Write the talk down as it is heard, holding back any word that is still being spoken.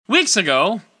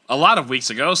A lot of weeks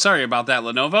ago, sorry about that,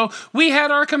 Lenovo, we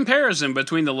had our comparison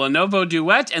between the Lenovo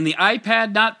Duet and the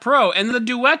iPad Not Pro, and the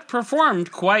Duet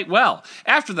performed quite well.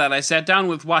 After that, I sat down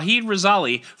with Wahid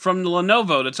Rizali from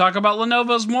Lenovo to talk about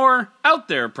Lenovo's more out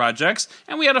there projects,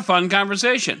 and we had a fun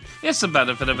conversation. It's the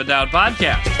Benefit of a Doubt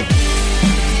podcast.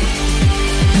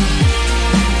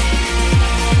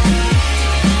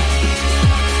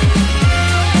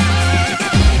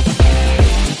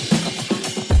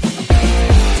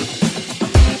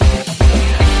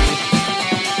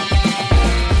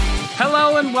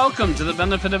 Welcome to the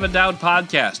Benefit of a Doubt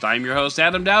podcast. I'm your host,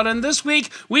 Adam Dowd, and this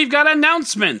week we've got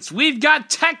announcements, we've got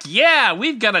tech,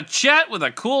 we've got a chat with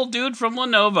a cool dude from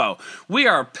Lenovo. We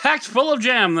are packed full of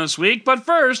jam this week, but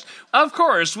first, of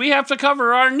course, we have to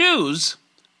cover our news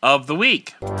of the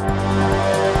week.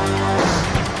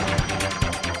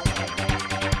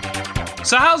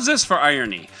 So how's this for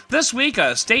irony? This week,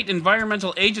 a state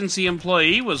environmental agency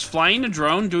employee was flying a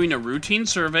drone doing a routine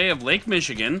survey of Lake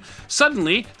Michigan.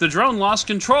 Suddenly, the drone lost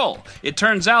control. It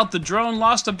turns out the drone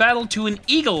lost a battle to an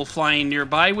eagle flying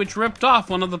nearby, which ripped off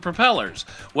one of the propellers.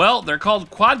 Well, they're called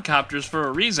quadcopters for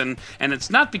a reason, and it's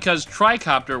not because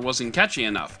tricopter wasn't catchy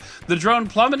enough. The drone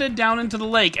plummeted down into the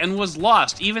lake and was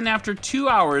lost even after 2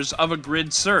 hours of a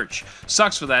grid search.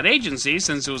 Sucks for that agency,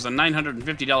 since it was a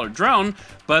 $950 drone,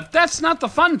 but that's not the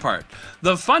fun part.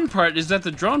 The fun part is that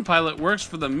the drone pilot works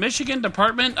for the Michigan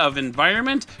Department of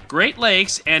Environment, Great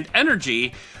Lakes, and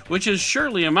Energy, which is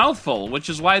surely a mouthful, which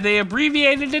is why they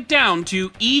abbreviated it down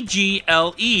to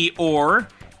EGLE, or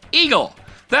Eagle.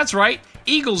 That's right,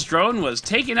 Eagle's drone was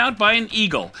taken out by an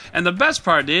eagle, and the best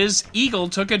part is, Eagle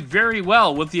took it very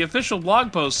well, with the official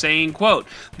blog post saying, quote,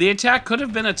 "The attack could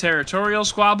have been a territorial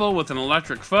squabble with an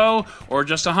electric foe, or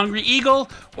just a hungry eagle,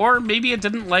 or maybe it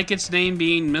didn't like its name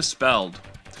being misspelled."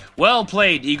 Well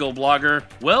played, Eagle blogger.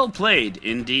 Well played,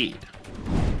 indeed.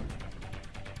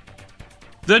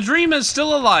 The dream is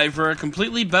still alive for a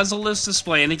completely bezel-less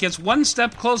display, and it gets one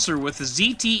step closer with the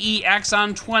ZTE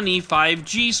Axon 20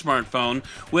 5G smartphone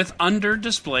with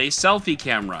under-display selfie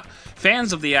camera.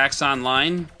 Fans of the Axon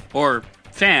line, or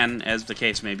fan, as the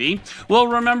case may be, will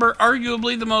remember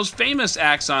arguably the most famous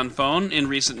Axon phone in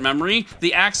recent memory,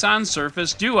 the Axon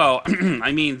Surface Duo.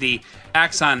 The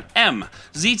Axon M.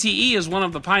 ZTE is one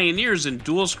of the pioneers in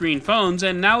dual-screen phones,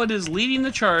 and now it is leading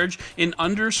the charge in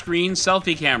under-screen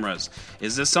selfie cameras.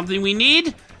 Is this something we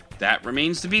need? That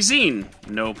remains to be seen.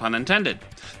 No pun intended.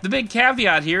 The big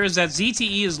caveat here is that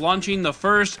ZTE is launching the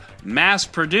first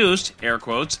mass-produced, air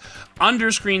quotes,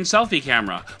 under-screen selfie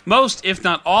camera. Most, if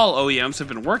not all, OEMs have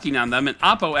been working on them, and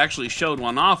Oppo actually showed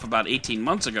one off about 18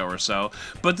 months ago or so,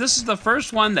 but this is the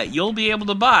first one that you'll be able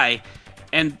to buy.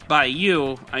 And by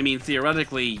you, I mean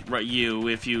theoretically you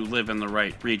if you live in the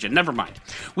right region. Never mind.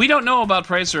 We don't know about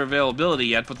price or availability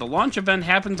yet, but the launch event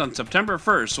happens on September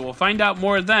 1st, so we'll find out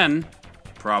more then.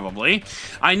 Probably.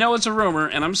 I know it's a rumor,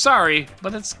 and I'm sorry,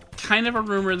 but it's kind of a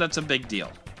rumor that's a big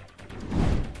deal.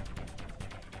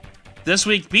 This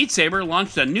week, Beat Saber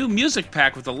launched a new music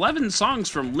pack with 11 songs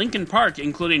from Linkin Park,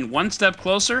 including One Step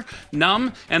Closer,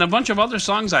 Numb, and a bunch of other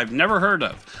songs I've never heard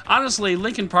of. Honestly,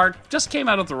 Linkin Park just came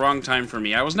out at the wrong time for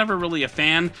me. I was never really a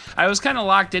fan. I was kind of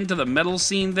locked into the metal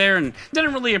scene there and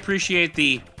didn't really appreciate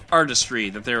the artistry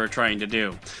that they were trying to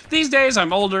do. These days,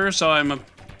 I'm older, so I'm a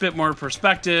bit more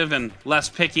perspective and less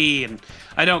picky, and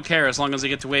I don't care as long as I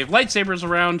get to wave lightsabers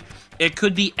around. It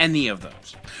could be any of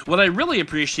those. What I really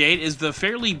appreciate is the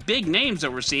fairly big names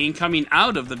that we're seeing coming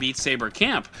out of the Beat Saber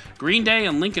camp. Green Day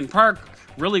and Linkin Park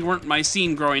really weren't my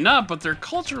scene growing up, but they're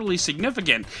culturally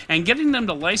significant, and getting them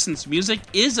to license music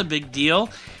is a big deal,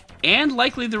 and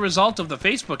likely the result of the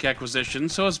Facebook acquisition,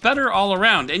 so it's better all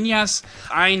around. And yes,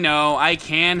 I know I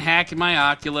can hack my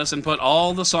Oculus and put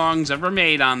all the songs ever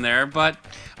made on there, but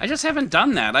I just haven't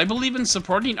done that. I believe in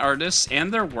supporting artists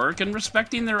and their work and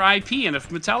respecting their IP, and if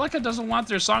Metallica doesn't want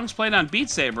their songs played on Beat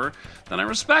Saber, then I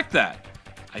respect that.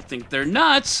 I think they're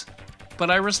nuts, but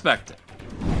I respect it.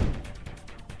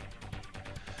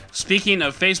 Speaking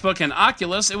of Facebook and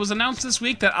Oculus, it was announced this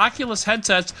week that Oculus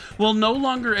headsets will no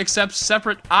longer accept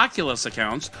separate Oculus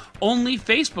accounts. Only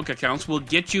Facebook accounts will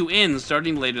get you in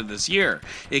starting later this year.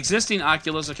 Existing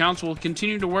Oculus accounts will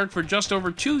continue to work for just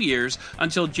over 2 years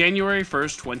until January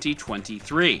 1st,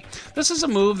 2023. This is a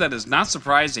move that is not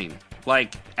surprising,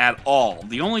 at all.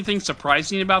 The only thing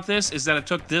surprising about this is that it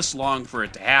took this long for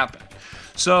it to happen.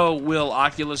 So, will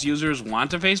Oculus users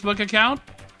want a Facebook account?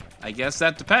 I guess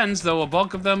that depends, though a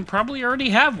bulk of them probably already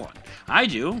have one. I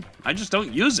do. I just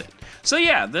don't use it. So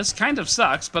yeah, this kind of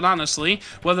sucks, but honestly,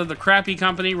 whether the crappy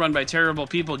company run by terrible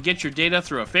people gets your data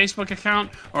through a Facebook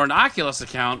account or an Oculus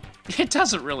account, it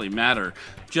doesn't really matter.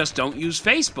 Just don't use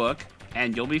Facebook,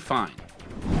 and you'll be fine.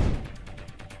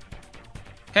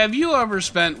 Have you ever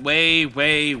spent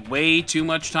way too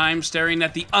much time staring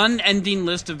at the unending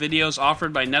list of videos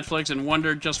offered by Netflix and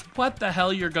wondered just what the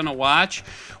hell you're gonna watch?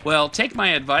 Well, take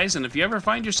my advice, and if you ever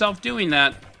find yourself doing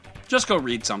that, just go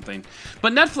read something.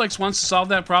 But Netflix wants to solve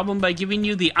that problem by giving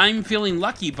you the I'm Feeling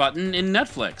Lucky button in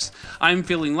Netflix. I'm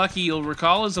Feeling Lucky, you'll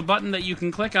recall, is a button that you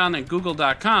can click on at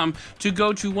google.com to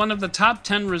go to one of the top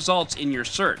 10 results in your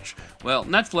search. Well,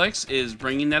 Netflix is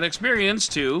bringing that experience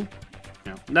to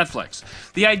Netflix.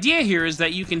 The idea here is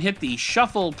that you can hit the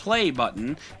shuffle play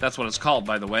button. That's what it's called,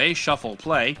 by the way, shuffle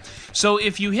play. So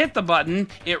if you hit the button,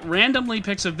 it randomly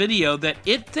picks a video that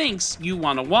it thinks you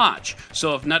want to watch.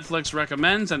 So if Netflix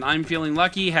recommends and I'm Feeling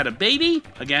Lucky had a baby,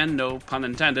 again, no pun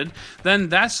intended, then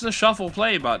that's the shuffle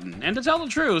play button. And to tell the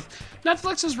truth,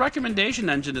 Netflix's recommendation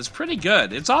engine is pretty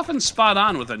good. It's often spot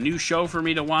on with a new show for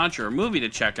me to watch or a movie to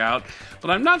check out,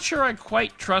 but I'm not sure I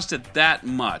quite trust it that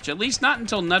much, at least not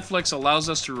until Netflix allows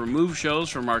us to remove shows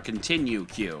from our continue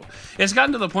queue. It's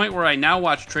gotten to the point where I now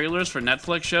watch trailers for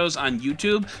Netflix shows on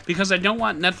YouTube because I don't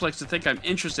want Netflix to think I'm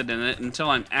interested in it until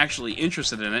I'm actually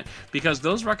interested in it, because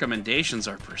those recommendations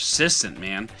are persistent,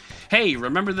 man. Hey,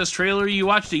 remember this trailer you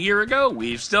watched a year ago?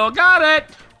 We've still got it!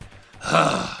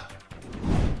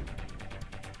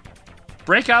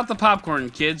 Break out the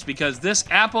popcorn, kids, because this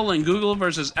Apple and Google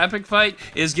versus Epic fight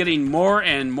is getting more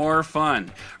and more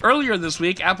fun. Earlier this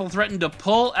week, Apple threatened to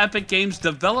pull Epic Games'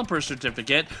 developer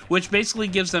certificate, which basically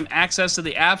gives them access to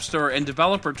the App Store and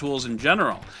developer tools in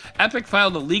general. Epic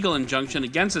filed a legal injunction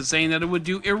against it, saying that it would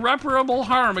do irreparable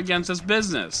harm against its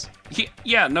business.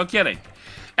 Yeah, no kidding.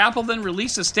 Apple then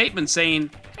released a statement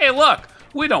saying, "Hey, look,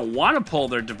 we don't want to pull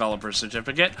their developer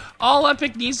certificate. All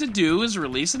Epic needs to do is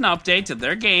release an update to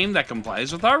their game that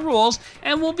complies with our rules,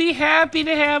 and we'll be happy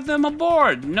to have them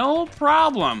aboard. No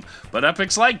problem." But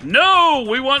Epic's like, "No,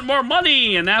 we want more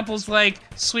money." And Apple's like,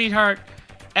 "Sweetheart,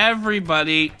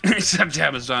 everybody, except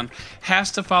Amazon,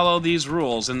 has to follow these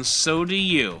rules, and so do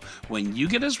you. When you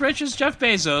get as rich as Jeff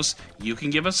Bezos, you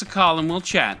can give us a call and we'll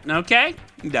chat, okay?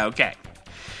 Okay."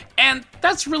 And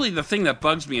that's really the thing that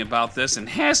bugs me about this and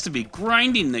has to be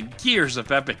grinding the gears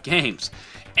of Epic Games.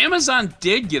 Amazon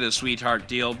did get a sweetheart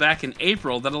deal back in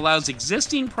April that allows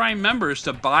existing Prime members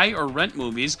to buy or rent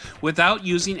movies without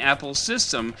using Apple's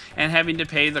system and having to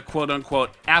pay the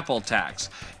quote-unquote Apple tax.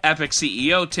 Epic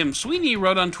CEO Tim Sweeney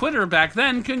wrote on Twitter back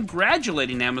then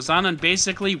congratulating Amazon on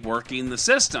basically working the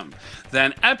system.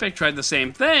 Then Epic tried the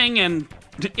same thing and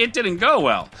it didn't go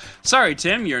well. Sorry,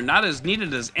 Tim, you're not as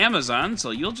needed as Amazon,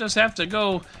 so you'll just have to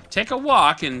go take a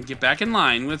walk and get back in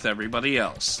line with everybody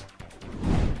else.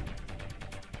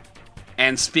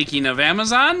 And speaking of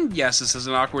Amazon, yes, this is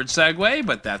an awkward segue,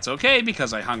 but that's okay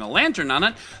because I hung a lantern on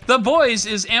it. The Boys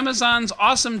is Amazon's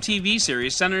awesome TV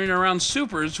series centering around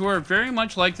supers who are very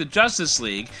much like the Justice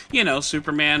League. You know,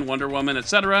 Superman, Wonder Woman,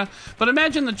 etc. But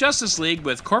imagine the Justice League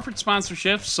with corporate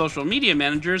sponsorships, social media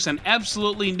managers, and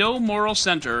absolutely no moral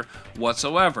center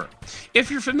whatsoever.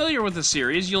 If you're familiar with the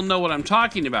series, you'll know what I'm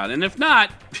talking about, and if not,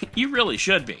 you really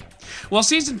should be. Well,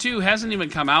 Season 2 hasn't even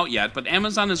come out yet, but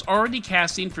Amazon is already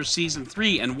casting for Season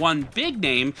 3, and one big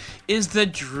name is the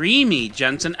dreamy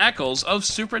Jensen Ackles of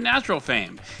Supernatural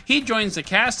fame. He joins the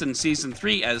cast in Season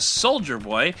 3 as Soldier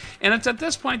Boy, and it's at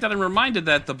this point that I'm reminded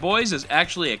that The Boys is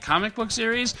actually a comic book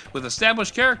series with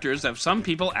established characters that some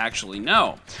people actually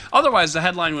know. Otherwise, the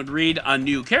headline would read, "A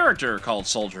new character called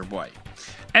Soldier Boy."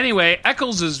 Anyway,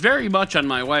 Ackles is very much on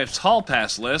my wife's hall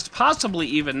pass list, possibly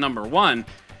even number one,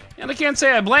 and I can't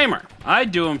say I blame her.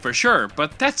 I'd do him for sure,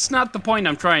 but that's not the point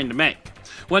I'm trying to make.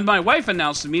 When my wife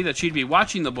announced to me that she'd be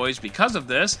watching The Boys because of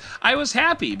this, I was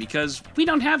happy because we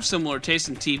don't have similar taste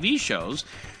in TV shows.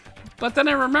 But then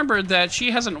I remembered that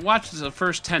she hasn't watched the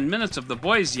first 10 minutes of The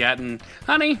Boys yet, and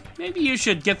honey, maybe you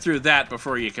should get through that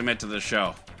before you commit to the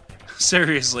show.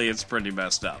 Seriously, it's pretty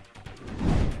messed up.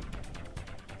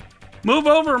 Move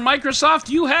over, Microsoft,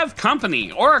 you have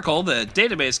company. Oracle, the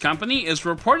database company, is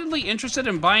reportedly interested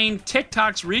in buying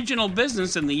TikTok's regional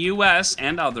business in the US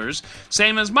and others,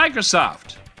 same as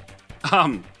Microsoft.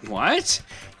 What?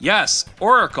 Yes,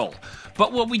 Oracle.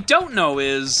 But what we don't know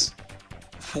is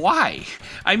why?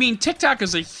 I mean, TikTok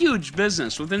is a huge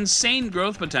business with insane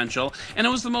growth potential, and it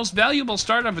was the most valuable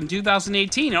startup in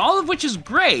 2018, all of which is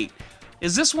great.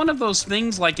 Is this one of those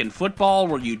things like in football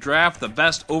where you draft the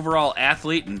best overall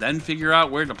athlete and then figure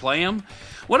out where to play him?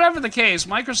 Whatever the case,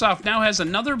 Microsoft now has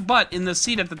another butt in the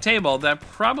seat at the table that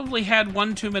probably had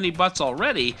one too many butts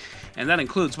already, and that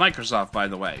includes Microsoft, by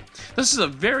the way. This is a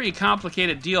very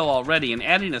complicated deal already, and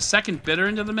adding a second bidder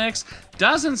into the mix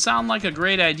doesn't sound like a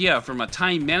great idea from a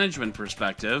time management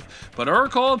perspective, but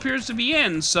Oracle appears to be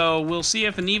in, so we'll see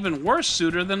if an even worse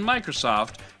suitor than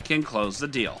Microsoft can close the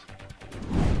deal.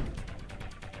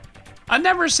 A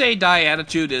never-say-die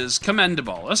attitude is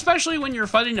commendable, especially when you're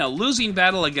fighting a losing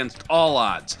battle against all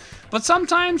odds. But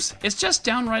sometimes, it's just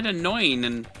downright annoying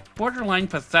and borderline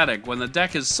pathetic when the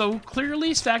deck is so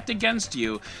clearly stacked against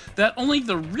you that only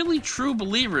the really true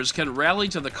believers can rally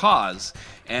to the cause.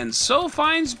 And so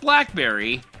finds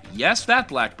BlackBerry, yes, that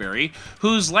BlackBerry,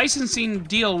 whose licensing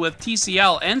deal with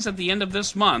TCL ends at the end of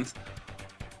this month,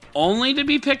 only to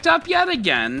be picked up yet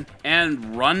again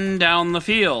and run down the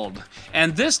field.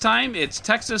 And this time, it's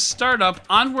Texas startup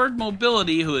Onward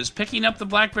Mobility who is picking up the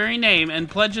BlackBerry name and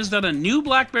pledges that a new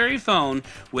BlackBerry phone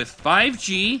with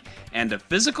 5G and a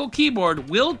physical keyboard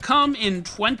will come in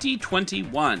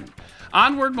 2021.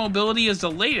 Onward Mobility is the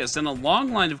latest in a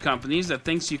long line of companies that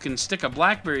thinks you can stick a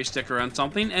BlackBerry sticker on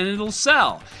something and it'll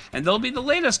sell, and they'll be the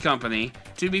latest company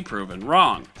to be proven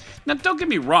wrong. Now, don't get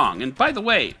me wrong, and by the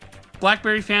way,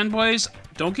 BlackBerry fanboys,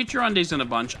 don't get your undies in a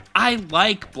bunch. I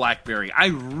like BlackBerry. I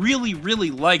really, really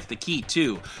like the Key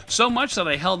 2. So much that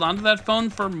I held onto that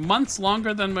phone for months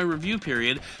longer than my review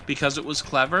period because it was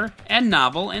clever and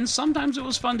novel, and sometimes it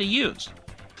was fun to use.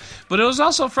 But it was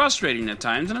also frustrating at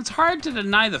times, and it's hard to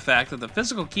deny the fact that the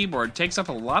physical keyboard takes up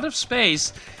a lot of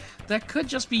space that could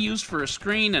just be used for a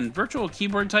screen, and virtual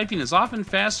keyboard typing is often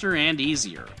faster and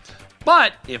easier.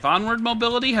 But if Onward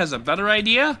Mobility has a better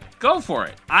idea, go for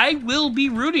it. I will be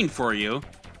rooting for you,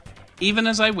 even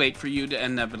as I wait for you to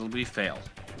inevitably fail.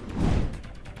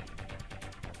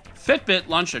 Fitbit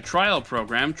launched a trial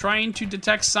program trying to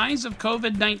detect signs of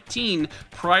COVID-19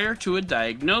 prior to a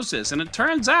diagnosis, and it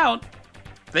turns out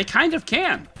they kind of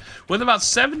can. With about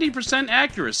 70%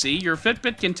 accuracy, your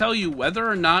Fitbit can tell you whether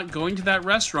or not going to that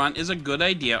restaurant is a good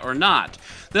idea or not.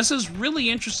 This is really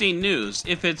interesting news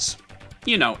if it's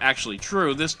actually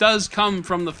true. This does come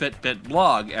from the Fitbit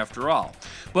blog, after all.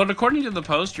 But according to the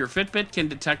post, your Fitbit can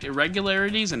detect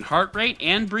irregularities in heart rate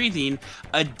and breathing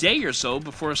a day or so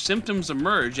before symptoms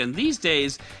emerge, and these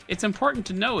days, it's important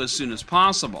to know as soon as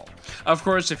possible. Of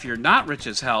course, if you're not rich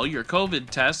as hell, your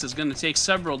COVID test is going to take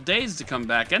several days to come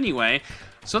back anyway,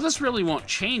 so this really won't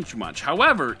change much.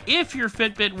 However, if your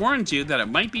Fitbit warns you that it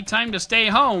might be time to stay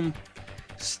home,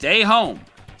 stay home.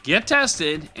 Get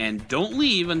tested, and don't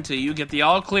leave until you get the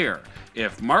all clear.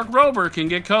 If Mark Rober can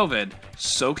get COVID,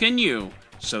 so can you,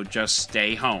 so just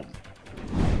stay home.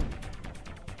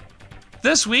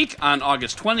 This week, on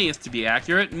August 20th to be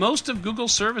accurate, most of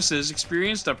Google's services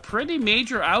experienced a pretty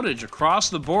major outage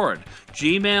across the board.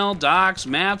 Gmail, Docs,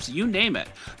 Maps, you name it.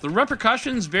 The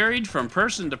repercussions varied from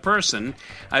person to person.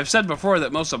 I've said before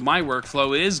that most of my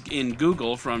workflow is in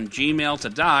Google, from Gmail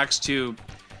to Docs to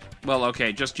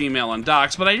just Gmail and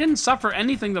Docs, but I didn't suffer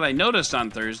anything that I noticed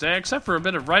on Thursday, except for a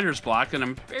bit of writer's block, and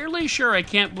I'm fairly sure I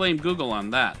can't blame Google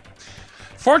on that.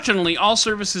 Fortunately, all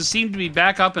services seem to be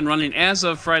back up and running as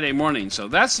of Friday morning, so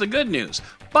that's the good news.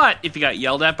 But if you got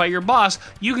yelled at by your boss,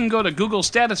 you can go to Google's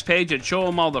status page and show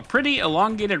them all the pretty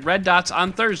elongated red dots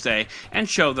on Thursday and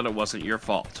show that it wasn't your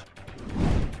fault.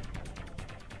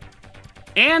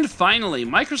 And finally,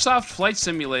 Microsoft Flight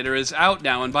Simulator is out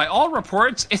now, and by all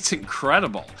reports, it's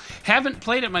incredible. Haven't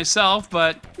played it myself,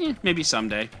 but maybe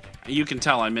someday. You can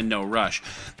tell I'm in no rush.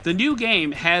 The new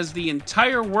game has the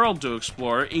entire world to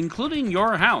explore, including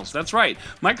your house. That's right,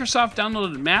 Microsoft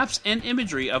downloaded maps and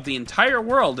imagery of the entire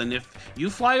world, and if you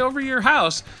fly over your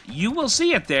house, you will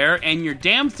see it there, and your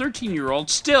damn 13-year-old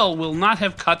still will not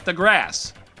have cut the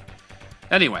grass.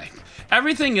 Anyway,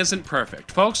 everything isn't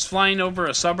perfect. Folks flying over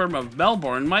a suburb of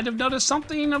Melbourne might have noticed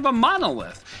something of a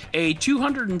monolith, a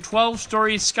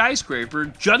 212-story skyscraper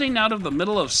jutting out of the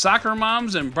middle of soccer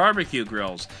moms and barbecue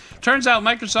grills. Turns out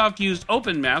Microsoft used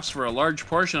Open Maps for a large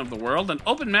portion of the world, and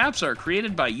Open Maps are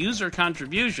created by user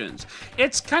contributions.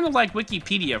 It's kind of like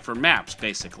Wikipedia for maps,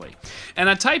 basically. And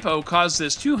a typo caused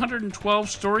this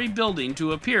 212-story building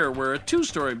to appear where a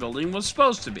 2-story building was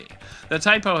supposed to be. The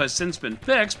typo has since been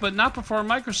fixed, but not before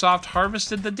Microsoft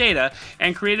harvested the data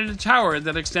and created a tower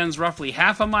that extends roughly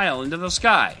half a mile into the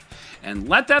sky. And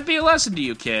let that be a lesson to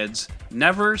you kids,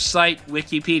 never cite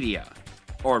Wikipedia.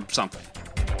 Or something.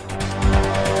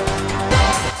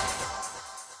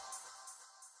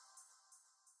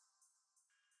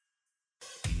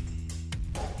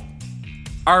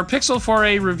 Our Pixel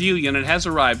 4a review unit has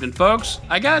arrived, and folks,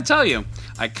 I gotta tell you,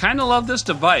 I kinda love this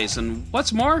device, and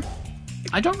what's more,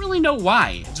 I don't really know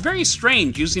why. It's very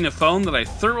strange using a phone that I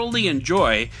thoroughly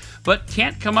enjoy, but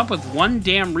can't come up with one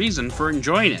damn reason for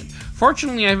enjoying it.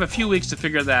 Fortunately, I have a few weeks to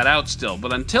figure that out still,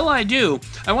 but until I do,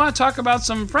 I want to talk about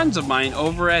some friends of mine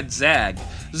over at Zagg.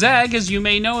 Zagg, as you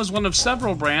may know, is one of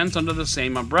several brands under the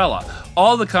same umbrella.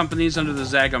 All the companies under the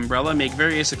Zagg umbrella make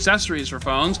various accessories for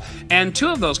phones, and two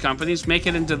of those companies make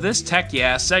it into this Tech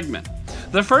Yeah segment.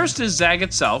 The first is Zagg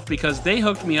itself, because they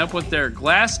hooked me up with their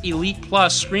Glass Elite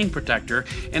Plus screen protector,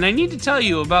 and I need to tell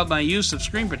you about my use of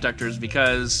screen protectors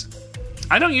because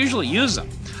I don't usually use them.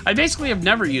 I basically have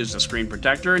never used a screen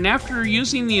protector, and after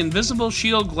using the Invisible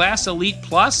Shield Glass Elite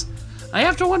Plus, I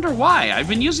have to wonder why. I've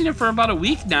been using it for about a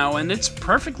week now, and it's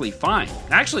perfectly fine.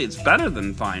 Actually, it's better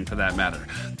than fine for that matter.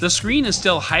 The screen is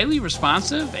still highly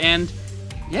responsive, and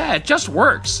yeah, it just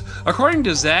works. According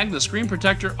to Zagg, the screen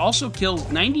protector also kills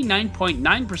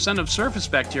 99.9% of surface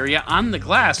bacteria on the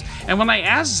glass, and when I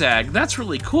asked Zagg, that's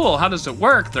really cool, how does it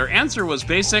work? Their answer was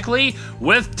basically,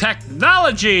 with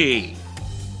technology!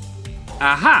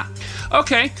 Aha!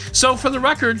 Okay, so for the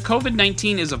record,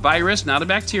 COVID-19 is a virus, not a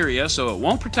bacteria, so it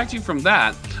won't protect you from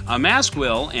that. A mask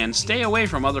will, and stay away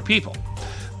from other people.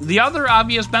 The other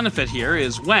obvious benefit here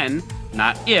is when,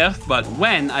 not if, but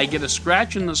when I get a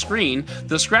scratch in the screen,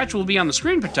 the scratch will be on the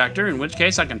screen protector, in which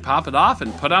case I can pop it off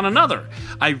and put on another.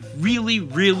 I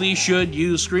really should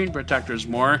use screen protectors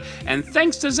more, and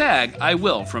thanks to Zagg, I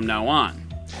will from now on.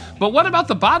 But what about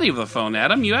the body of the phone,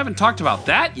 Adam? You haven't talked about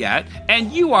that yet,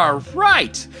 and you are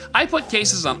right! I put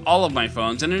cases on all of my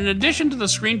phones, and in addition to the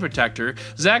screen protector,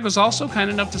 Zagg was also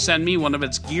kind enough to send me one of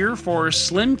its Gear Force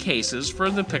slim cases for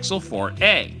the Pixel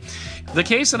 4a. The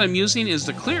case that I'm using is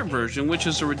the clear version, which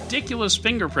is a ridiculous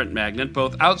fingerprint magnet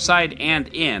both outside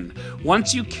and in.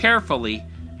 Once you carefully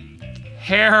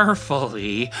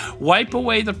wipe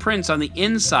away the prints on the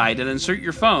inside and insert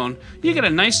your phone, you get a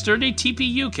nice sturdy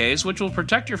TPU case which will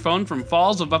protect your phone from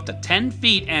falls of up to 10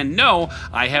 feet, and no,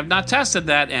 I have not tested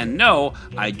that, and no,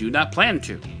 I do not plan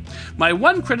to. My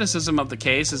one criticism of the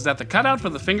case is that the cutout for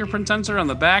the fingerprint sensor on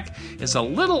the back is a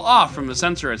little off from the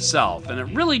sensor itself, and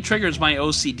it really triggers my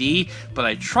OCD, but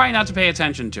I try not to pay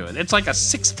attention to it. It's like a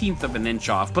 1/16 of an inch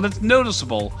off, but it's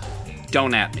noticeable.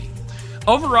 Don't at me.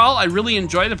 Overall, I really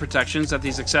enjoy the protections that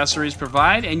these accessories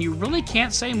provide, and you really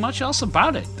can't say much else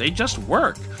about it. They just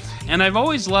work. And I've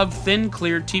always loved thin,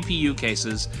 clear TPU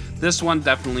cases. This one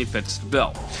definitely fits the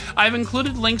bill. I've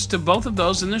included links to both of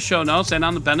those in the show notes and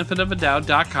on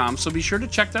thebenefitofadoubt.com, so be sure to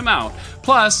check them out.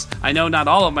 Plus, I know not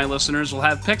all of my listeners will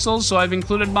have Pixels, so I've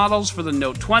included models for the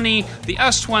Note 20, the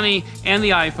S20, and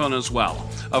the iPhone as well.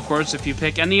 Of course, if you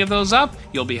pick any of those up,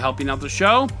 you'll be helping out the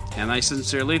show, and I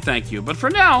sincerely thank you. But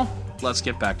for now, let's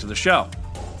get back to the show.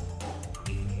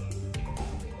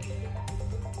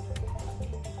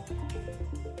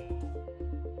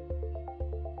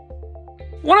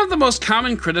 One of the most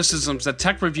common criticisms that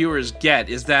tech reviewers get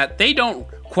is that they don't,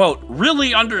 quote,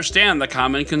 really understand the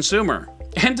common consumer.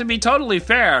 And to be totally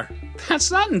fair,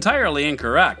 that's not entirely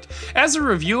incorrect. As a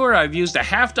reviewer, I've used a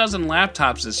half dozen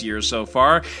laptops this year so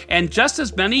far, and just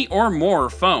as many or more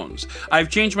phones. I've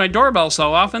changed my doorbell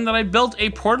so often that I built a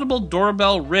portable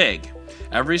doorbell rig.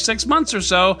 Every 6 months or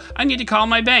so, I need to call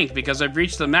my bank because I've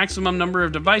reached the maximum number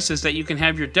of devices that you can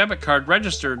have your debit card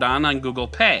registered on Google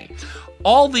Pay.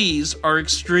 All these are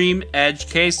extreme edge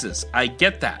cases. I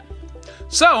get that.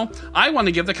 So, I want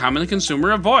to give the common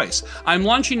consumer a voice. I'm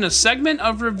launching a segment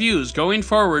of reviews going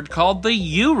forward called the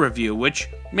You Review, which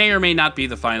may or may not be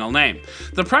the final name.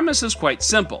 The premise is quite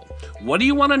simple. What do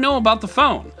you want to know about the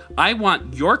phone? I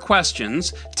want your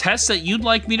questions, tests that you'd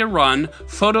like me to run,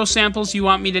 photo samples you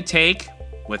want me to take,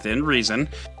 within reason,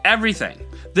 everything.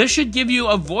 This should give you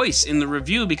a voice in the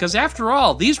review because after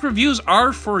all, these reviews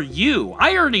are for you.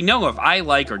 I already know if I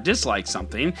like or dislike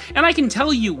something, and I can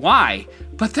tell you why,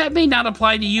 but that may not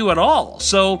apply to you at all.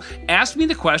 So ask me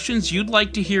the questions you'd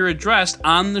like to hear addressed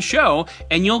on the show,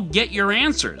 and you'll get your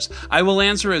answers. I will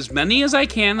answer as many as I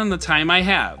can in the time I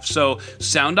have. So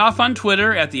sound off on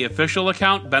Twitter at the official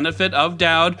account Benefit of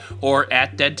Dowd or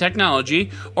at Dead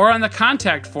Technology, or on the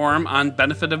contact form on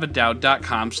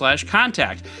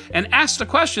benefitofadowd.com/contact, and ask the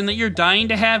question that you're dying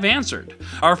to have answered.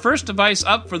 Our first device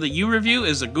up for the You Review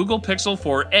is the Google Pixel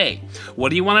 4a. What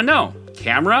do you want to know?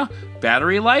 Camera?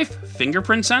 Battery life?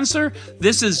 Fingerprint sensor?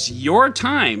 This is your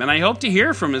time, and I hope to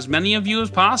hear from as many of you as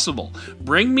possible.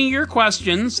 Bring me your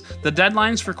questions. The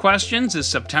deadlines for questions is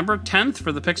September 10th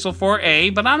for the Pixel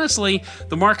 4a, but honestly,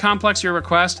 the more complex your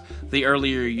request, the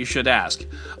earlier you should ask.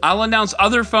 I'll announce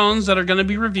other phones that are going to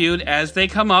be reviewed as they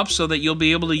come up so that you'll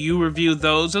be able to review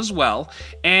those as well,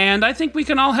 and I think we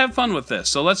can all have fun with this,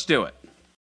 so let's do it.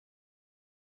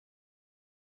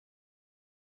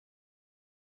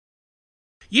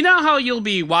 You know how you'll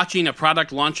be watching a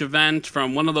product launch event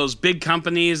from one of those big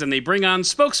companies and they bring on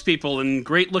spokespeople in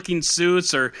great-looking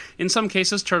suits or, in some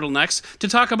cases, turtlenecks to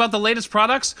talk about the latest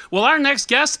products? Well, our next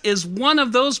guest is one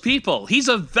of those people. He's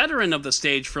a veteran of the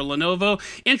stage for Lenovo,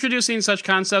 introducing such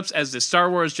concepts as the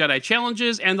Star Wars Jedi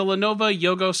Challenges and the Lenovo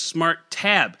Yogo Smart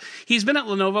Tab. He's been at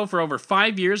Lenovo for over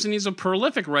 5 years and he's a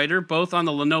prolific writer both on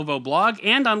the Lenovo blog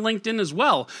and on LinkedIn as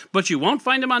well. But you won't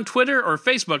find him on Twitter or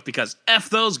Facebook because F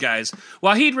those guys.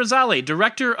 Wahid Razali,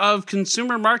 Director of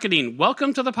Consumer Marketing,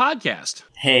 welcome to the podcast.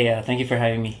 Hey, thank you for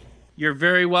having me. You're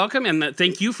very welcome, and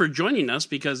thank you for joining us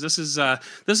because this is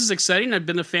exciting. I've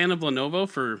been a fan of Lenovo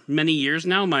for many years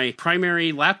now. My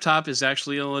primary laptop is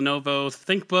actually a Lenovo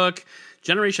ThinkBook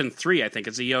Generation 3, I think.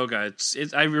 It's a Yoga.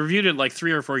 I reviewed it like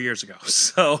 3 or 4 years ago.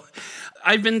 So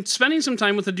I've been spending some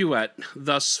time with the Duet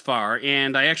thus far,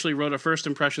 and I actually wrote a first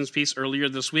impressions piece earlier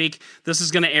this week. This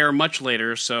is going to air much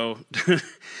later, so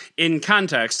in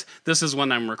context, this is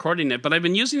when I'm recording it. But I've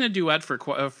been using the Duet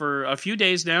for a few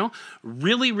days now,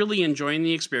 really, really enjoying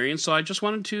the experience. So I just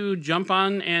wanted to jump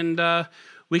on and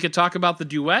we could talk about the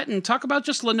Duet and talk about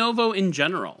just Lenovo in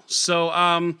general. So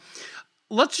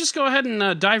let's just go ahead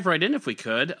and dive right in if we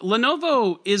could.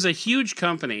 Lenovo is a huge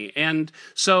company, and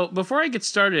so before I get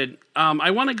started,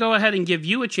 I want to go ahead and give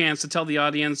you a chance to tell the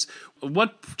audience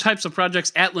what types of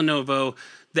projects at Lenovo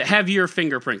that have your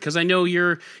fingerprint, because I know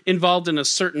you're involved in a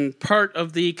certain part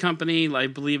of the company. I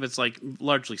believe it's like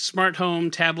largely smart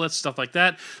home, tablets, stuff like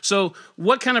that. So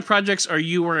what kind of projects are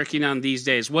you working on these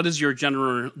days? What is your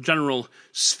general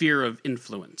sphere of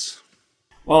influence?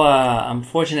 Well, I'm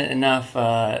fortunate enough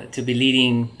to be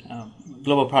leading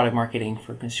global product marketing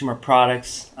for consumer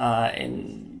products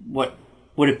in what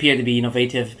would appear to be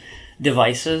innovative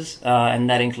devices, and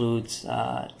that includes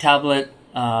tablet-ish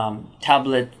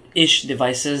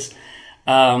devices,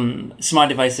 smart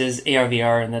devices, AR,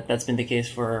 VR, and that's been the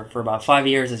case for about 5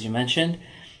 years, as you mentioned.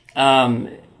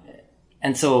 And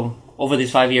so over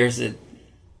these 5 years,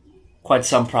 quite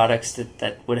some products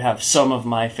that would have some of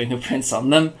my fingerprints on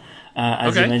them.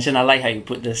 As you mentioned, I like how you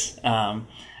put this. And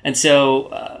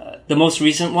so the most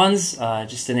recent ones,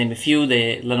 just to name a few,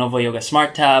 the Lenovo Yoga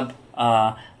Smart Tab,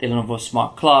 the Lenovo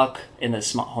Smart Clock in the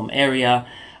smart home area.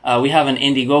 We have an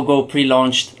Indiegogo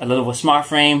pre-launched a Lenovo Smart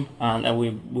Frame that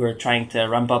we're trying to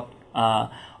ramp up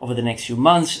over the next few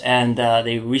months. And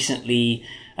they recently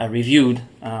reviewed,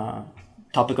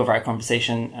 topic of our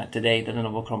conversation today, the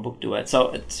Lenovo Chromebook Duet.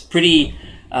 So it's pretty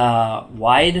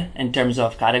wide in terms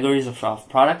of categories of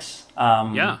products.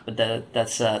 But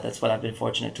that's what I've been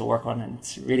fortunate to work on, and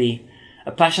it's really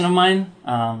a passion of mine.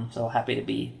 So happy to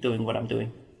be doing what I'm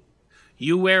doing.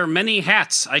 You wear many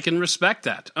hats. I can respect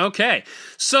that. Okay,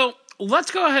 so let's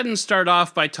go ahead and start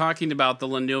off by talking about the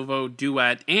Lenovo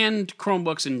Duet and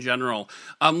Chromebooks in general.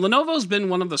 Lenovo's been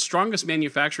one of the strongest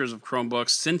manufacturers of Chromebooks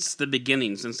since the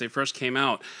beginning, since they first came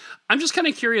out. I'm just kind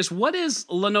of curious, what is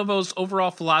Lenovo's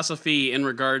overall philosophy in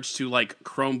regards to like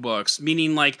Chromebooks?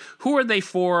 Meaning, like, who are they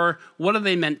for? What are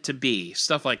they meant to be?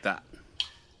 Stuff like that.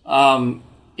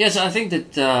 Yes, I think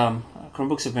that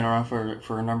Chromebooks have been around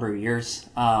for a number of years,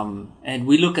 and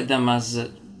we look at them as a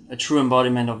true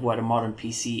embodiment of what a modern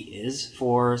PC is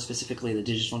for specifically the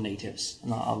digital natives.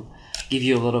 And I'll give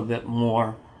you a little bit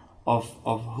more of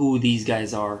who these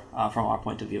guys are from our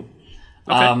point of view.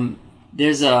 Okay.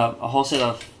 There's a whole set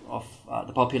of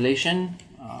the population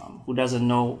who doesn't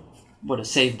know what a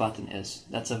save button is.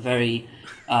 That's a very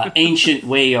ancient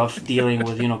way of dealing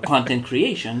with content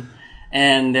creation.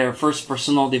 And their first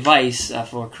personal device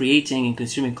for creating and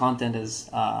consuming content is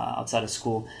outside of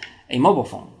school, a mobile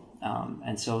phone.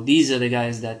 And so these are the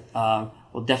guys that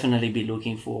will definitely be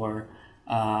looking for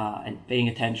and paying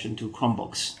attention to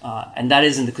Chromebooks. And that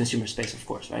is in the consumer space, of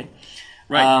course, right?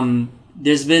 Right.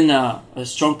 There's been a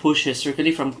strong push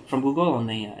historically from Google on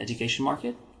the education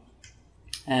market.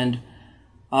 And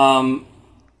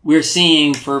we're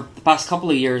seeing for the past couple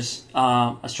of years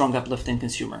a strong uplift in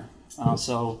consumer.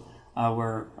 So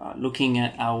we're looking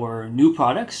at our new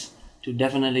products to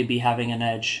definitely be having an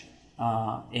edge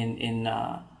in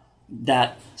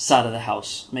that side of the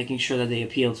house, making sure that they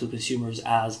appeal to consumers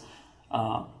as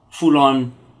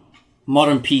full-on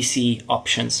modern PC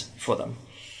options for them.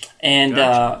 And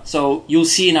Gotcha. so you'll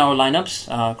see in our lineups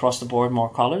across the board more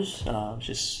colors, which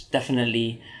is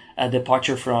definitely a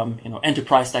departure from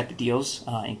enterprise type of deals,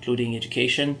 including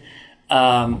education.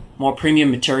 More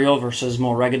premium material versus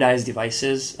more ruggedized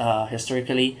devices.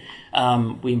 Historically,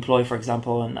 we employ, for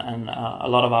example, in a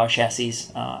lot of our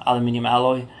chassis, aluminum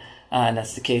alloy, and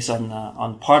that's the case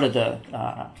on part of the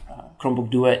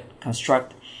Chromebook Duet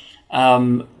construct.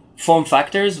 Form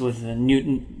factors with the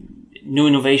new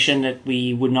innovation that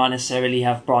we would not necessarily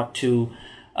have brought to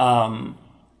Chromebooks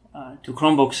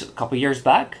a couple years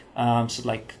back. So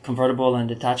like convertible and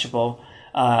detachable,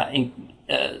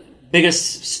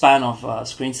 biggest span of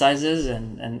screen sizes,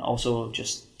 and also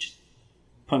just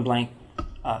point blank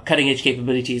cutting edge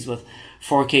capabilities with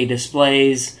 4K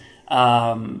displays,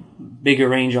 bigger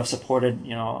range of supported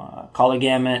color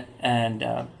gamut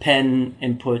and pen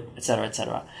input, etc.,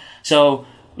 etc. So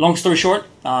long story short,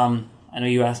 I know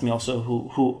you asked me also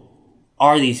who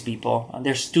are these people.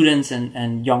 They're students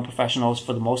and young professionals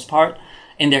for the most part,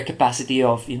 in their capacity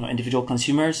of individual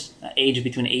consumers, aged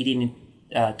between 18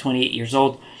 and 28 years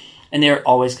old, and they're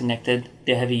always connected.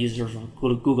 They're heavy users of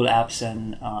Google Apps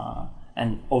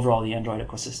and overall the Android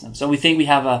ecosystem. So we think we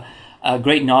have a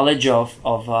great knowledge of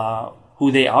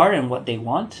who they are and what they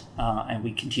want, and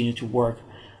we continue to work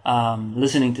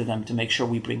listening to them to make sure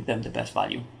we bring them the best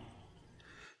value.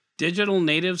 Digital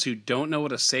natives who don't know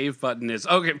what a save button is.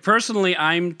 Okay, personally,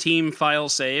 I'm team file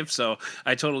save, so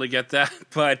I totally get that.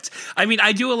 But I mean,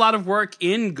 I do a lot of work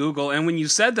in Google, and when you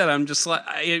said that, I'm just like,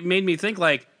 it made me think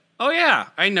like, oh yeah,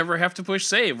 I never have to push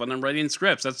save when I'm writing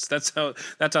scripts. That's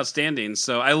outstanding.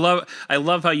 So I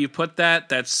love how you put that.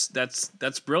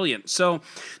 That's brilliant. So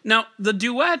now the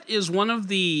Duet is one of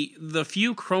the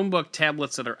few Chromebook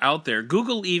tablets that are out there.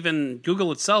 Google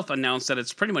itself announced that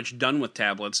it's pretty much done with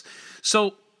tablets.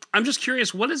 So I'm just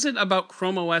curious, what is it about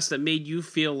Chrome OS that made you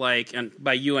feel like, and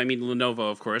by you I mean Lenovo,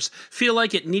 of course, feel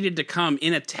like it needed to come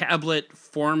in a tablet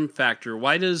form factor?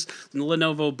 Why does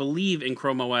Lenovo believe in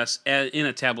Chrome OS in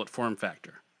a tablet form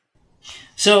factor?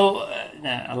 So,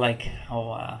 I like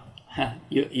how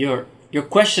your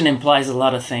question implies a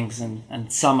lot of things,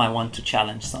 and some I want to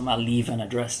challenge, some I'll leave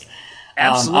unaddressed.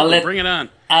 Absolutely, bring it on.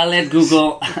 I'll let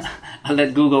Google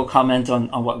comment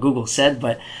on what Google said,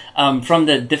 but from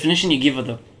the definition you give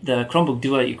of the Chromebook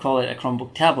Duet, you call it a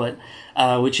Chromebook tablet,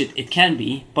 which it can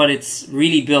be, but it's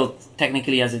really built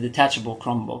technically as a detachable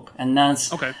Chromebook, and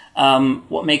that's okay.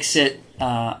 What makes it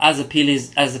as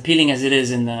appealing as it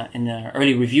is in the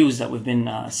early reviews that we've been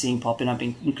seeing popping up,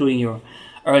 including your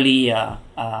early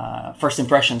first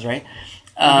impressions, right?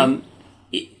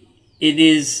 It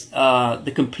is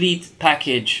the complete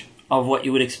package of what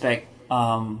you would expect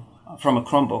from a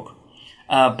Chromebook,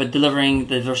 but delivering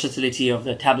the versatility of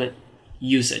the tablet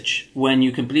usage. When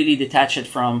you completely detach it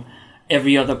from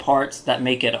every other part that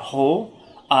make it a whole,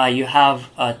 you have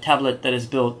a tablet that is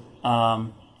built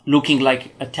looking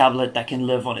like a tablet that can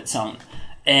live on its own.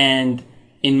 And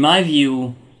in my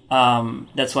view,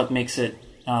 that's what makes it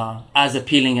as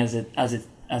appealing as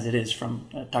it is from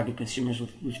target consumers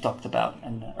we've talked about,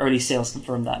 and early sales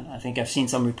confirm that. I think I've seen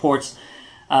some reports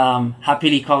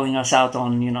happily calling us out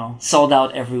on sold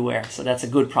out everywhere. So that's a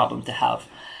good problem to have.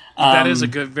 That is a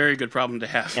very good problem to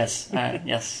have. Yes,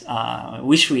 yes.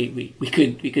 Wish we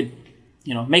could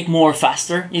make more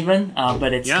faster even,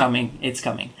 but it's coming. It's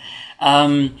coming.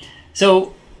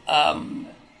 So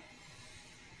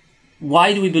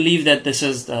why do we believe that this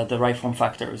is the right form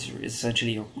factor? Is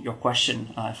essentially your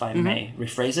question, if I may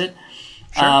rephrase it.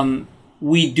 Sure.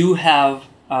 We do have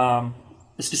a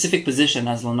specific position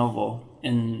as Lenovo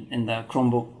in the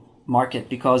Chromebook market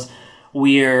because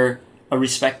we're a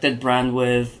respected brand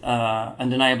with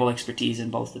undeniable expertise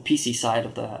in both the PC side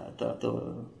of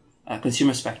the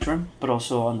consumer spectrum, but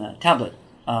also on the tablet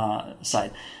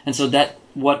side. And so that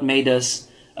what made us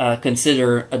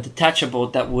consider a detachable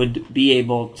that would be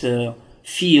able to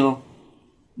feel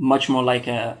much more like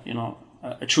a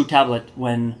true tablet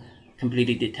when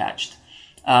completely detached.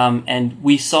 And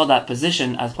we saw that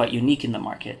position as quite unique in the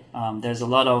market. There's a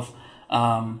lot of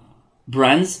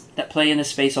brands that play in the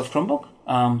space of Chromebook,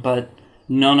 but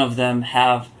none of them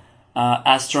have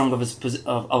as strong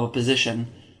of a position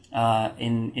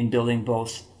in building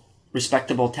both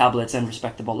respectable tablets and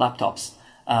respectable laptops.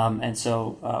 And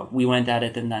so we went at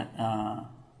it in that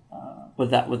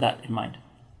with that in mind.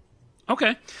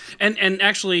 Okay, and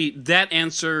actually that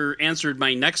answered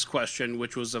my next question,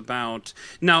 which was about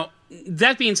now.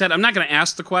 That being said, I'm not going to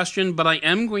ask the question, but I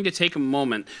am going to take a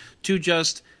moment to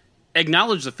just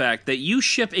acknowledge the fact that you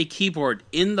ship a keyboard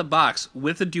in the box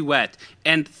with a Duet,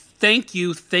 and thank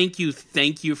you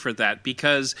for that,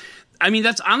 because I mean,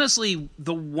 that's honestly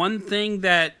the one thing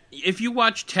that if you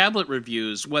watch tablet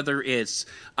reviews, whether it's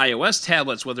iOS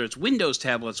tablets, whether it's Windows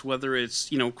tablets, whether it's,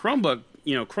 Chromebook,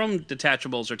 Chrome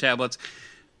detachables or tablets,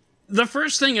 the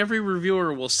first thing every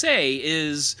reviewer will say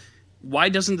is, why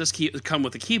doesn't this come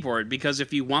with a keyboard? Because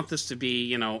if you want this to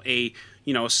be, a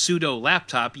pseudo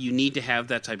laptop, you need to have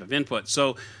that type of input.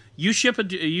 So you ship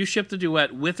the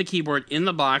Duet with a keyboard in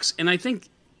the box, and I think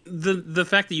the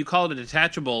fact that you call it a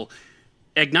detachable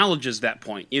acknowledges that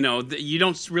point. You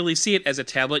don't really see it as a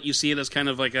tablet. You see it as kind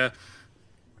of like a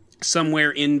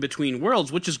somewhere in between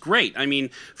worlds, which is great. I mean,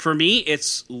 for me,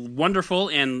 it's wonderful,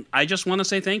 and I just want to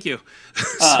say thank you.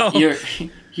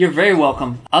 You're very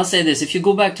welcome. I'll say this: if you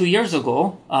go back 2 years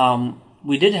ago,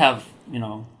 we did have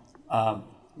a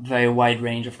very wide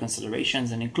range of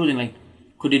considerations, and including like,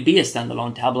 could it be a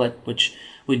standalone tablet, which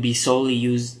would be solely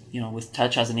used, with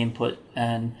touch as an input,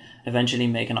 and eventually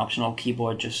make an optional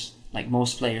keyboard, just like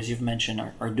most players you've mentioned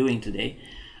are doing today.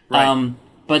 Right.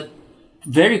 But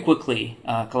very quickly,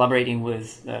 collaborating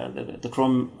with the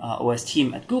Chrome OS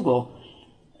team at Google,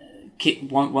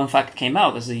 one fact came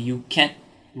out is that you can't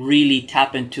really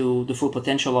tap into the full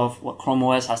potential of what Chrome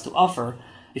OS has to offer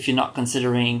if you're not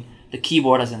considering the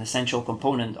keyboard as an essential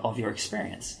component of your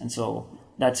experience. And so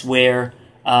that's where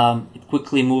it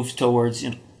quickly moved towards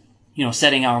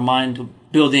setting our mind to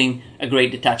building a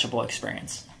great detachable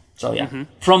experience. So yeah,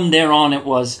 From there on, it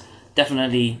was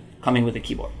definitely coming with a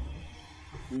keyboard.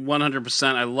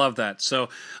 100%. I love that. So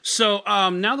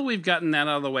now that we've gotten that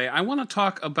out of the way, I want to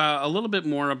talk about a little bit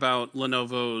more about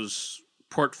Lenovo's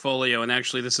portfolio. And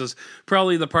actually, this is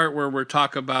probably the part where we're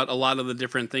talk about a lot of the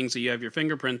different things that you have your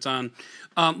fingerprints on.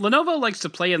 Lenovo likes to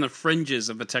play in the fringes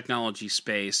of the technology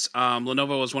space.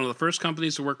 Lenovo was one of the first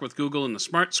companies to work with Google in the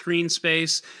smart screen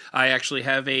space. I actually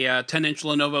have a 10-inch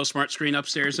Lenovo smart screen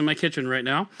upstairs in my kitchen right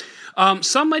now.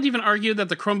 Some might even argue that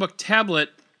the Chromebook tablet,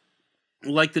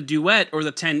 like the Duet or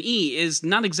the 10e, is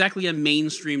not exactly a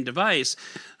mainstream device.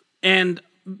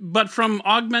 But from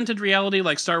augmented reality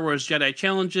like Star Wars Jedi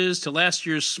Challenges to last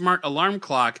year's smart alarm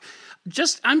clock,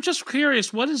 I'm just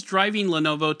curious, what is driving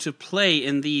Lenovo to play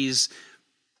in these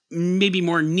maybe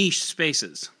more niche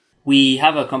spaces? We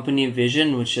have a company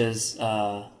vision, which is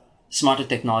smarter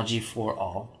technology for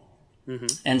all. Mm-hmm.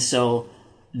 And so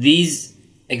these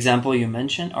examples you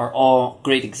mentioned are all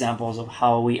great examples of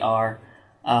how we are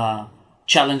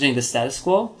challenging the status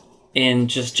quo in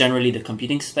just generally the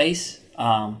computing space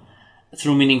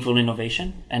through meaningful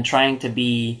innovation and trying to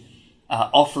be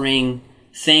offering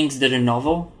things that are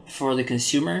novel for the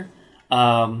consumer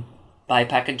by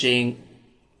packaging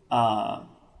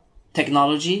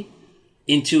technology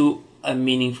into a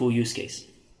meaningful use case.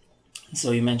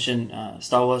 So you mentioned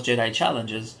Star Wars Jedi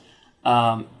Challenges.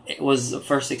 It was the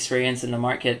first experience in the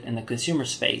market in the consumer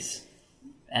space,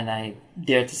 and I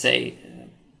dare to say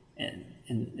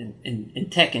in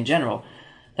tech in general,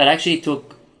 that actually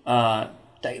took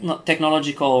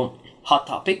technological hot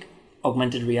topic,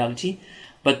 augmented reality,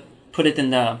 but put it in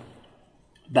the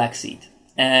backseat.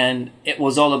 And it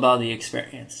was all about the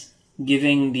experience,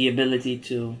 giving the ability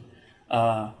to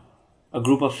a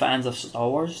group of fans of Star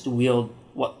Wars to wield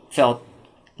what felt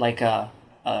like a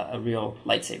real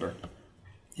lightsaber.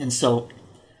 And so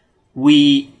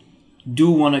we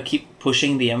do want to keep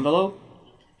pushing the envelope,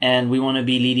 and we want to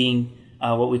be leading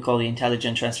what we call the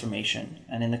intelligent transformation.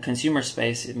 And in the consumer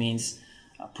space, it means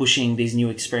pushing these new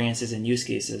experiences and use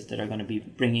cases that are going to be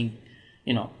bringing,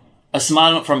 a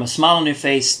smile on your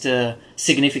face to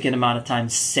significant amount of time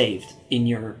saved in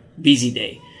your busy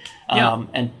day. Yeah.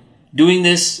 And doing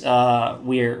this,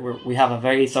 we have a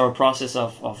very thorough process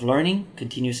of learning,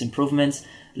 continuous improvements,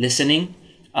 listening,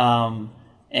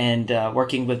 and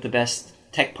working with the best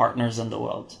tech partners in the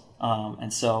world.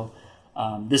 And so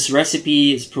this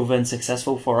recipe is proven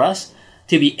successful for us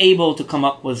to be able to come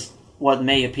up with what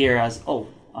may appear as,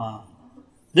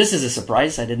 this is a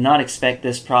surprise. I did not expect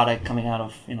this product coming out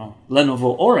of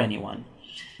Lenovo or anyone.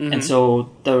 Mm-hmm. And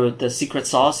so the secret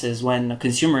sauce is when a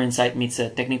consumer insight meets a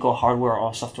technical hardware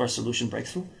or software solution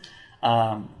breakthrough.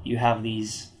 You have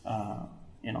these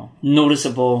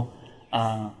noticeable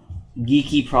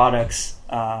geeky products,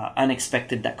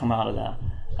 unexpected, that come out of the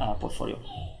portfolio.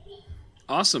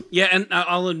 Awesome. Yeah, and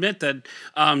I'll admit that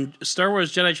Star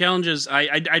Wars Jedi Challenges,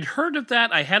 I'd heard of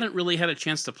that. I hadn't really had a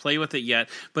chance to play with it yet,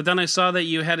 but then I saw that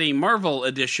you had a Marvel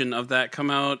edition of that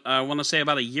come out, I want to say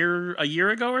about a year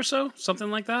ago or so, something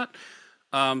like that.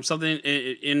 something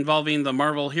involving the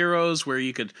Marvel heroes where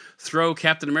you could throw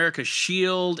Captain America's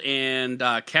shield and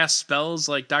cast spells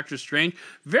like Doctor Strange.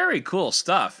 Very cool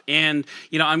stuff. And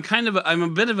I'm a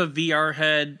bit of a VR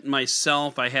head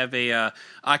myself. I have a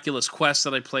Oculus Quest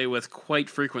that I play with quite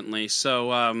frequently.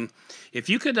 So if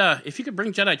you could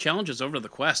bring Jedi Challenges over to the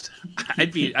Quest,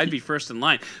 I'd be first in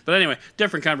line. But anyway,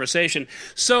 different conversation.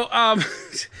 So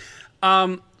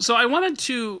so I wanted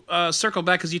to circle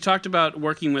back because you talked about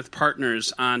working with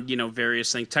partners on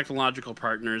various things, technological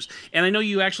partners, and I know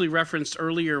you actually referenced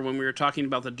earlier when we were talking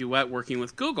about the Duet working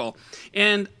with Google,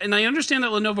 and I understand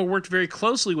that Lenovo worked very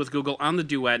closely with Google on the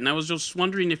Duet, and I was just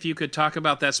wondering if you could talk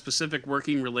about that specific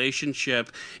working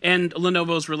relationship and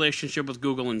Lenovo's relationship with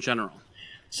Google in general.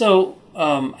 So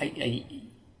again,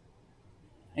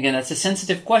 that's a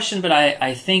sensitive question, but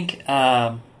I think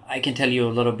I can tell you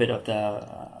a little bit of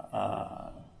the.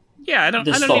 I don't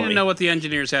need to know what the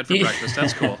engineers had for breakfast.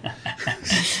 That's cool.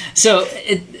 So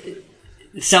it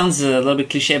sounds a little bit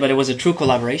cliche, but it was a true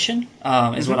collaboration,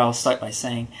 is what I'll start by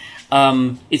saying.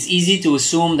 It's easy to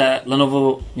assume that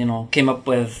Lenovo, came up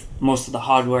with most of the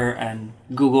hardware and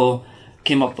Google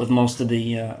came up with most of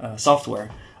the software.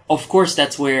 Of course,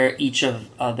 that's where each of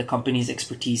the company's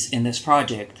expertise in this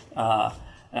project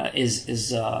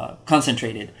is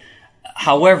concentrated.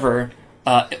 However,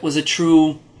 it was a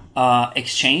true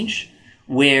exchange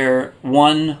where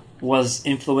one was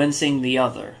influencing the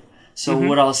other. So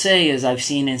what I'll say is I've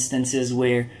seen instances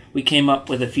where we came up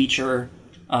with a feature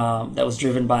that was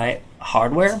driven by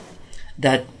hardware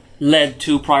that led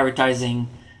to prioritizing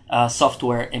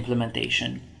software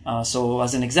implementation. So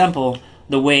as an example,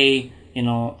 the way,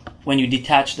 when you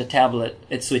detach the tablet,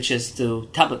 it switches to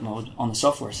tablet mode on the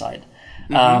software side,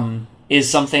 is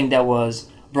something that was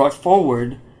brought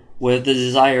forward with the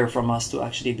desire from us to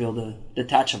actually build a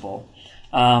detachable.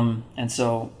 And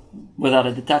so without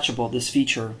a detachable, this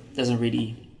feature doesn't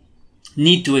really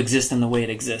need to exist in the way it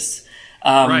exists.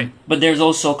 Right. But there's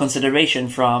also consideration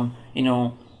from,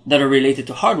 that are related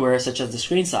to hardware, such as the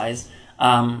screen size.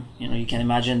 You can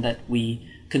imagine that we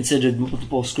considered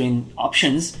multiple screen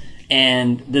options,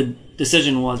 and the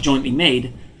decision was jointly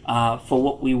made for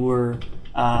what we were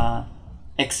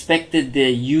expected the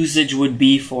usage would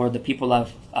be for the people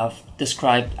I've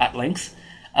described at length.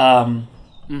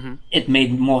 It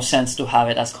made more sense to have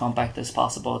it as compact as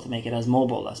possible, to make it as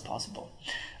mobile as possible.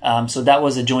 So that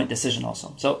was a joint decision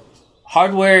also. So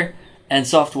hardware and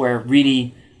software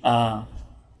really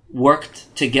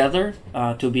worked together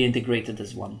to be integrated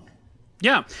as one.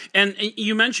 Yeah, and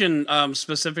you mentioned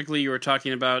specifically you were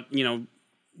talking about,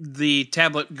 the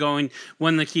tablet going,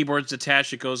 when the keyboard's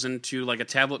detached, it goes into like a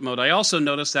tablet mode. I also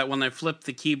noticed that when I flip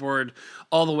the keyboard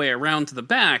all the way around to the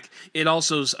back, it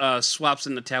also swaps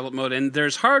into tablet mode. And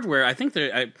there's hardware, I think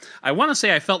I want to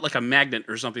say I felt like a magnet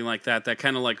or something like that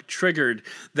kind of like triggered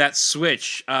that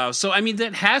switch. So, I mean,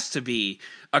 that has to be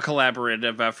a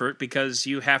collaborative effort because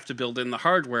you have to build in the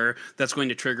hardware that's going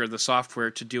to trigger the software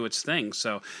to do its thing.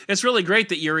 So it's really great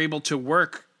that you're able to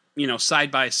work side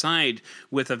by side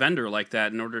with a vendor like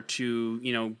that in order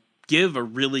to, give a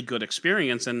really good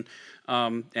experience. And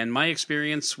my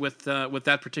experience with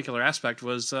that particular aspect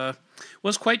was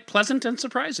quite pleasant and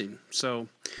surprising. So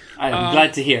I'm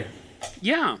glad to hear.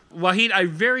 Yeah. Wahid, I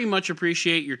very much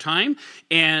appreciate your time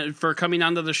and for coming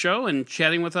onto the show and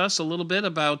chatting with us a little bit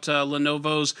about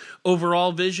Lenovo's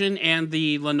overall vision and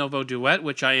the Lenovo Duet,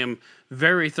 which I am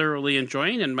very thoroughly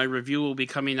enjoying, and my review will be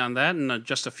coming on that in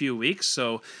just a few weeks,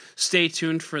 so stay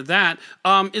tuned for that.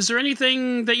 Is there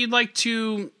anything that you'd like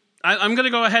to... I'm going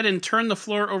to go ahead and turn the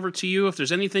floor over to you if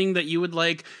there's anything that you would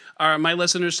like my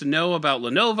listeners to know about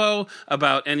Lenovo,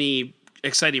 about any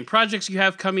exciting projects you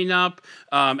have coming up,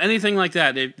 anything like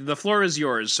that. The floor is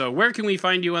yours. So where can we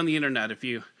find you on the internet if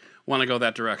you want to go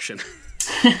that direction?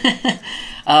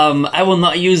 I will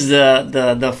not use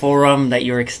the forum that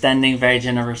you're extending very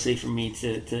generously for me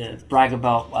to brag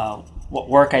about what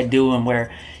work I do and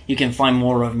where you can find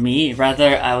more of me.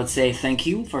 Rather, I would say thank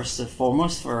you, first and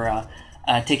foremost, for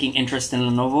taking interest in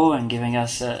Lenovo and giving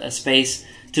us a space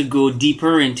to go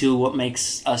deeper into what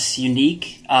makes us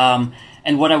unique.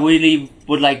 And what I really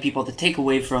would like people to take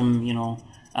away from,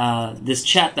 this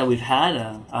chat that we've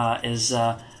had is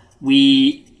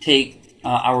we take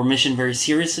our mission very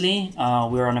seriously.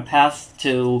 We're on a path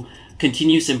to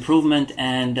continuous improvement,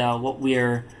 and what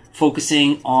we're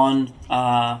focusing on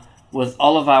with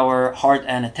all of our heart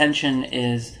and attention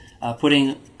is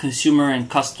putting consumer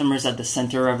and customers at the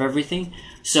center of everything.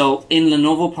 So in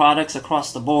Lenovo products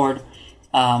across the board,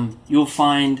 you'll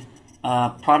find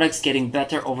products getting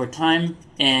better over time,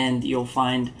 and you'll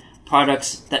find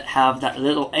products that have that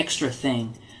little extra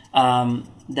thing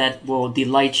that will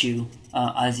delight you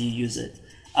as you use it.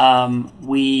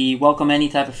 We welcome any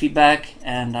type of feedback,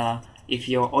 and if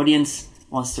your audience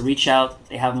wants to reach out,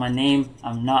 they have my name.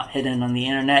 I'm not hidden on the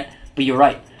internet, but you're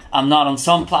right. I'm not on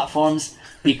some platforms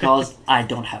because I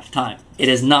don't have time. It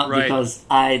is not because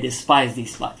I despise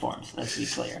these platforms. Let's be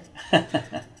clear.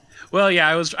 Well,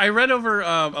 yeah, I read over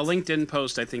a LinkedIn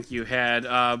post I think you had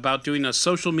about doing a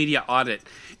social media audit,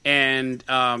 and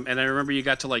I remember you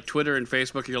got to like Twitter and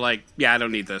Facebook, and you're like, yeah, I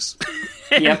don't need this.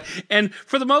 Yep. And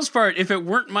for the most part, if it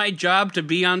weren't my job to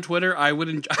be on Twitter, I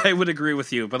would agree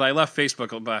with you. But I left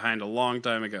Facebook behind a long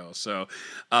time ago. So,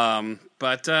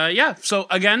 yeah. So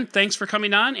again, thanks for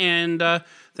coming on, and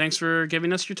thanks for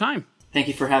giving us your time. Thank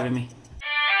you for having me.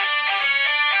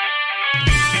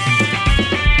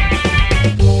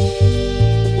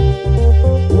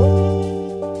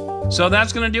 So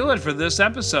that's going to do it for this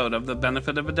episode of the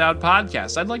Benefit of a Doubt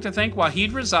podcast. I'd like to thank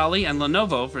Wahid Razali and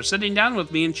Lenovo for sitting down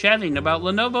with me and chatting about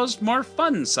Lenovo's more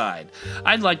fun side.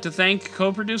 I'd like to thank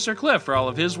co-producer Cliff for all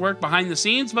of his work behind the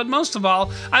scenes, but most of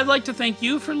all, I'd like to thank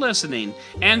you for listening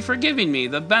and for giving me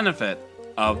the benefit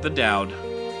of the doubt.